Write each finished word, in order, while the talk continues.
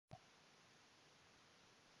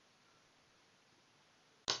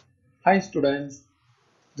Hi students,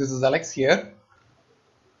 this is Alex here.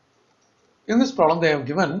 In this problem they have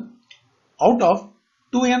given out of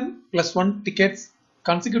 2n plus 1 tickets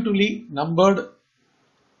consecutively numbered,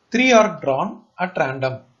 3 are drawn at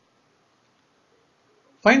random.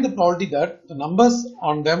 Find the probability that the numbers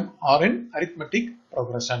on them are in arithmetic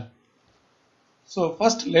progression. So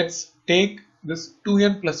first let's take this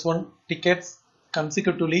 2n plus 1 tickets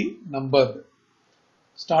consecutively numbered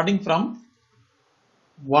starting from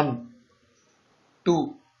 1,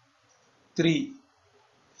 2, 3,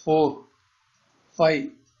 4,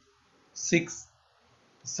 5, 6,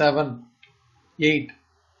 7, 8,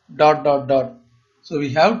 dot dot dot. So we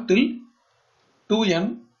have till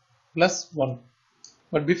 2n plus 1.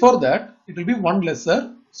 But before that it will be 1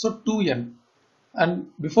 lesser, so 2n.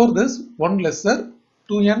 And before this 1 lesser,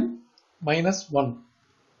 2n minus 1.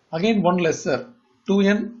 Again 1 lesser,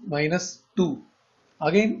 2n minus 2.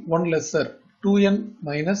 Again 1 lesser, 2n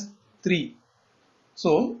minus 3.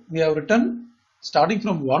 So we have written starting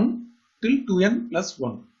from 1 till 2n plus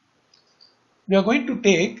 1. We are going to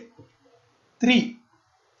take 3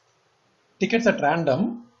 tickets at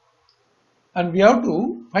random and we have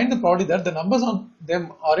to find the probability that the numbers on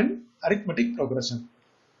them are in arithmetic progression.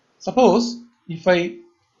 Suppose if I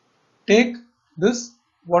take this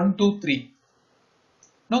 1, 2, 3.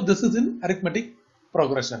 Now this is in arithmetic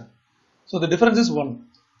progression. So the difference is 1.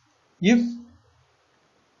 If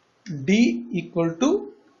d equal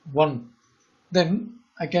to 1, then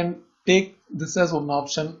I can take this as one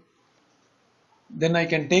option. Then I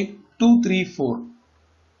can take 2, 3, 4.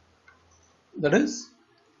 That is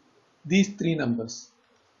these 3 numbers.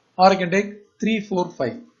 Or I can take 3, 4,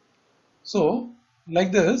 5. So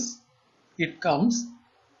like this it comes,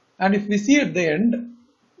 and if we see at the end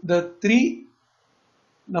the 3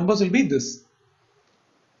 numbers will be this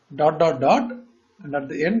dot dot dot, and at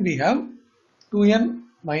the end we have 2n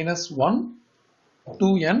minus 1,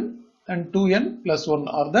 2n and 2n plus 1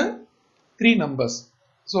 are the 3 numbers.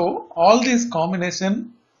 So all these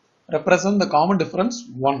combination represent the common difference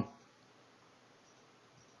 1.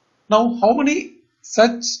 Now how many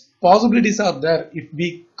such possibilities are there if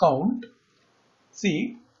we count?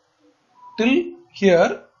 See, till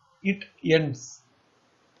here it ends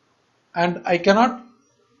and I cannot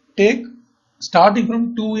take starting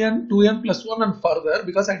from 2n, 2n plus 1 and further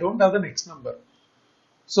because I don't have the next number.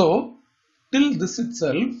 So till this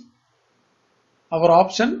itself our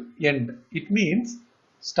option end. It means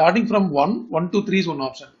starting from 1, 1, 2, 3 is one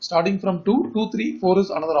option. Starting from 2, 2, 3, 4 is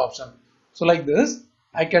another option. So like this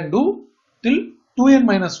I can do till 2n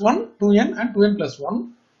minus 1, 2n and 2n plus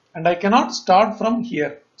 1, and I cannot start from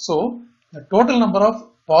here. So the total number of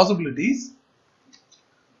possibilities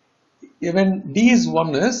when d is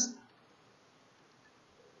 1 is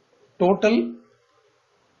total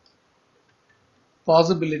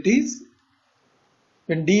possibilities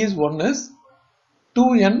when d is 1 is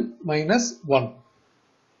 2n minus 1.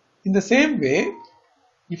 In the same way,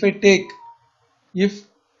 if I take if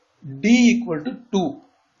d equal to 2,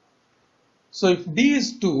 so if d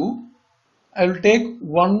is 2, I will take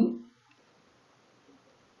 1,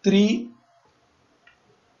 3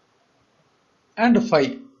 and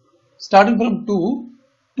 5. Starting from 2,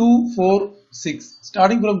 2, 4, 6.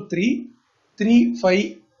 Starting from 3, 3,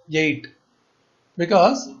 5, 8.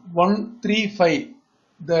 Because 1, 3, 5,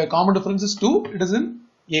 the common difference is 2, it is in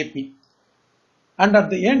AP. And at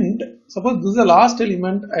the end, suppose this is the last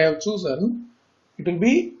element I have chosen, it will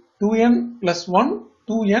be 2n plus 1,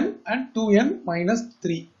 2n and 2n minus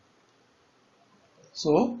 3.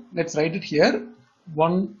 So let's write it here,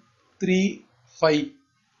 1, 3, 5,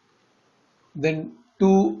 then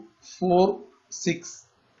 2, 4, 6,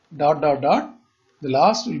 dot dot dot. The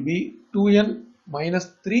last will be 2n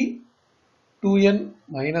minus 3, 2n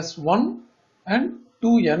minus 1 and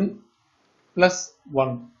 2n plus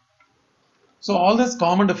 1. So all this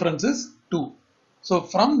common difference is 2. So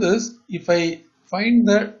from this, if I find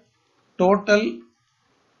the total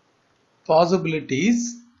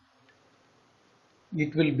possibilities,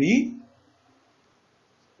 it will be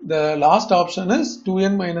the last option is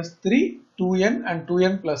 2n minus 3, 2n and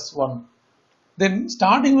 2n plus 1. Then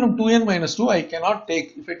starting from 2n minus 2 I cannot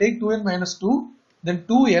take. If I take 2n minus 2, then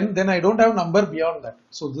 2n, then I don't have number beyond that.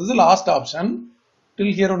 So this is the last option.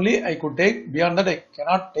 Till here only I could take, beyond that I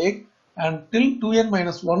cannot take, and till 2n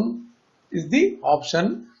minus 1 is the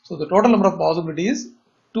option. So the total number of possibility is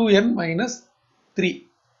 2n minus 3.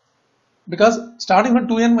 Because starting from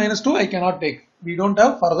 2n minus 2 I cannot take. We don't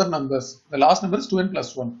have further numbers. The last number is 2n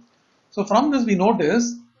plus 1. So from this we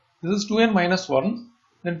notice this is 2n minus 1,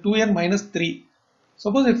 then 2n minus 3.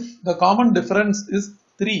 Suppose if the common difference is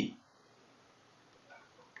 3,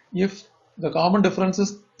 if the common difference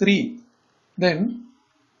is 3, then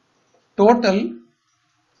total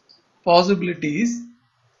possibilities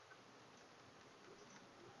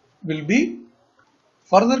will be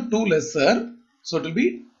further 2 lesser, so it will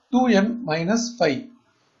be 2n minus 5.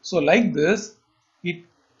 So like this it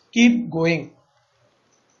keep going.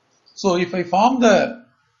 So if I form the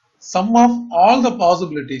sum of all the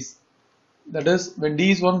possibilities, that is when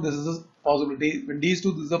d is 1 this is a possibility, when d is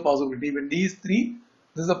 2 this is a possibility, when d is 3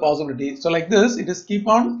 this is a possibility. So like this it is keep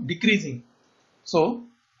on decreasing. So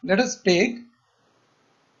let us take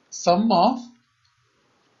sum of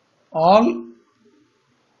all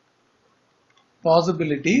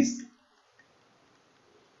possibilities,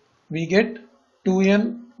 we get 2n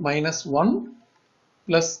minus 1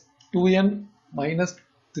 plus 2n minus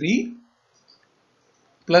 3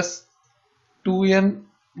 plus 2n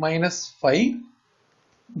minus 5,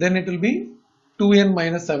 then it will be 2n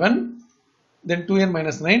minus 7, then 2n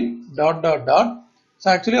minus 9 dot dot dot. So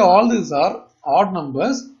actually all these are odd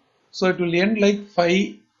numbers, so it will end like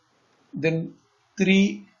 5, then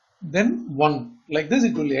 3, then 1, like this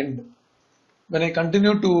it will end. When I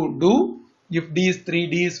continue to do, if d is 3,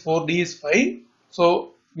 d is 4, d is 5,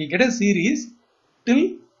 so we get a series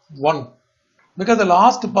till 1, because the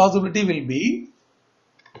last possibility will be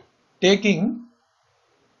taking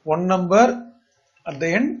one number at the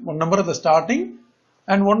end, one number at the starting,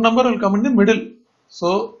 and one number will come in the middle.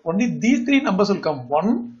 So only these 3 numbers will come,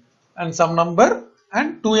 1 and some number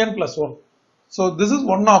and 2n plus 1. So this is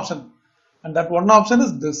one option, and that one option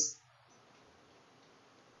is this.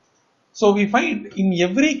 So we find in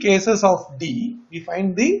every cases of D, we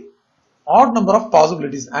find the odd number of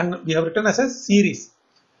possibilities, and we have written as a series.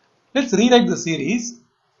 Let's rewrite the series.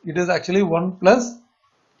 It is actually 1 plus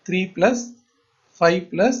 3 plus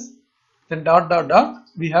 5 plus then dot dot dot,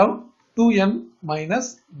 we have 2n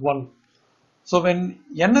minus 1. So when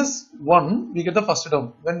n is 1, we get the first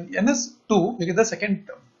term. When n is 2, we get the second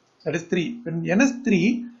term, that is 3. When n is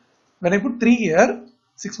 3, when I put 3 here,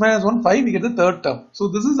 6 minus 1, 5, we get the third term. So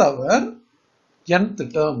this is our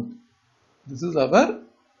nth term. This is our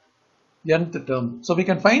nth term. So we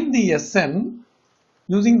can find the Sn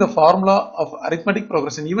using the formula of arithmetic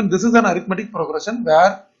progression. Even this is an arithmetic progression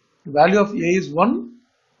where the value of a is 1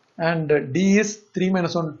 and d is 3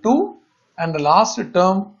 minus 1, 2, and the last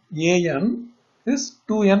term an is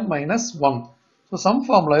 2n minus 1. So some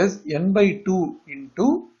formula is n by 2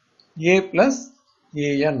 into a plus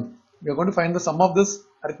an. We are going to find the sum of this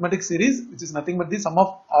arithmetic series, which is nothing but the sum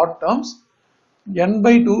of odd terms. N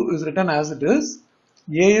by 2 is written as it is,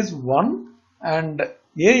 a is 1 and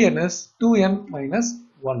an is 2n minus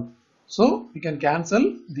 1. So we can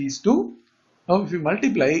cancel these two. Now if we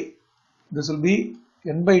multiply, this will be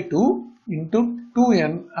n by 2 into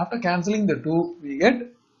 2n. After cancelling the 2, we get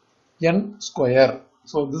n square.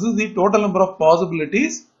 So this is the total number of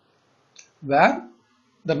possibilities where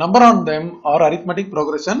the number on them are arithmetic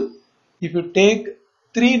progression. If you take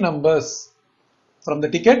 3 numbers from the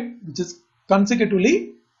ticket which is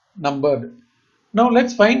consecutively numbered. Now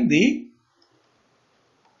let's find the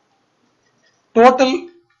total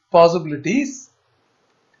possibilities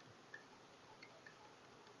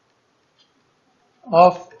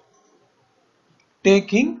of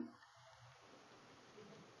taking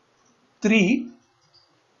 3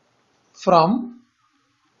 from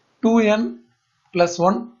 2n plus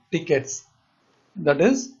 1 tickets. That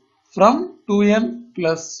is, from 2n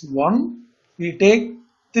plus 1 we take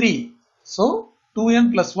 3. So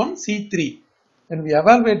 2n plus 1 C3. When we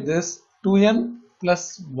evaluate this, 2n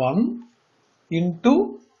plus 1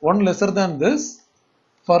 into 1 lesser than this,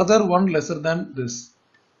 further 1 lesser than this,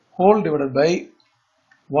 whole divided by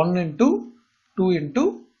 1 into 2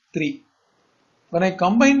 into 3. When I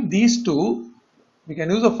combine these two, we can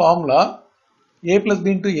use a formula a plus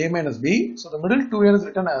b into a minus b. So the middle 2n is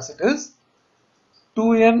written as it is,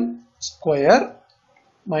 2n square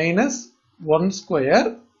minus 1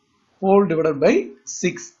 square whole divided by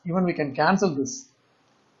 6. Even we can cancel this.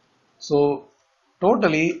 So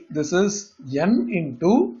totally this is n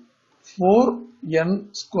into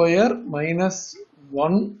 4n square minus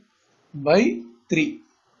 1 by 3.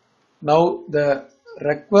 Now the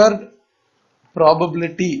required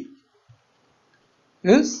probability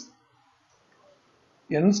is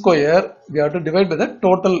n square. We have to divide by the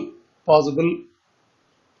total possible,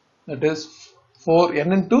 that is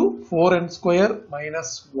 4n into 4n square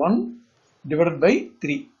minus 1 divided by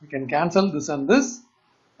 3. We can cancel this,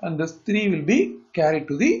 and this 3 will be carried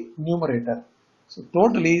to the numerator. So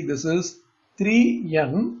totally this is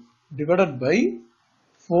 3n divided by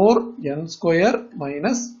 4n square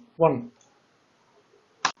minus 1.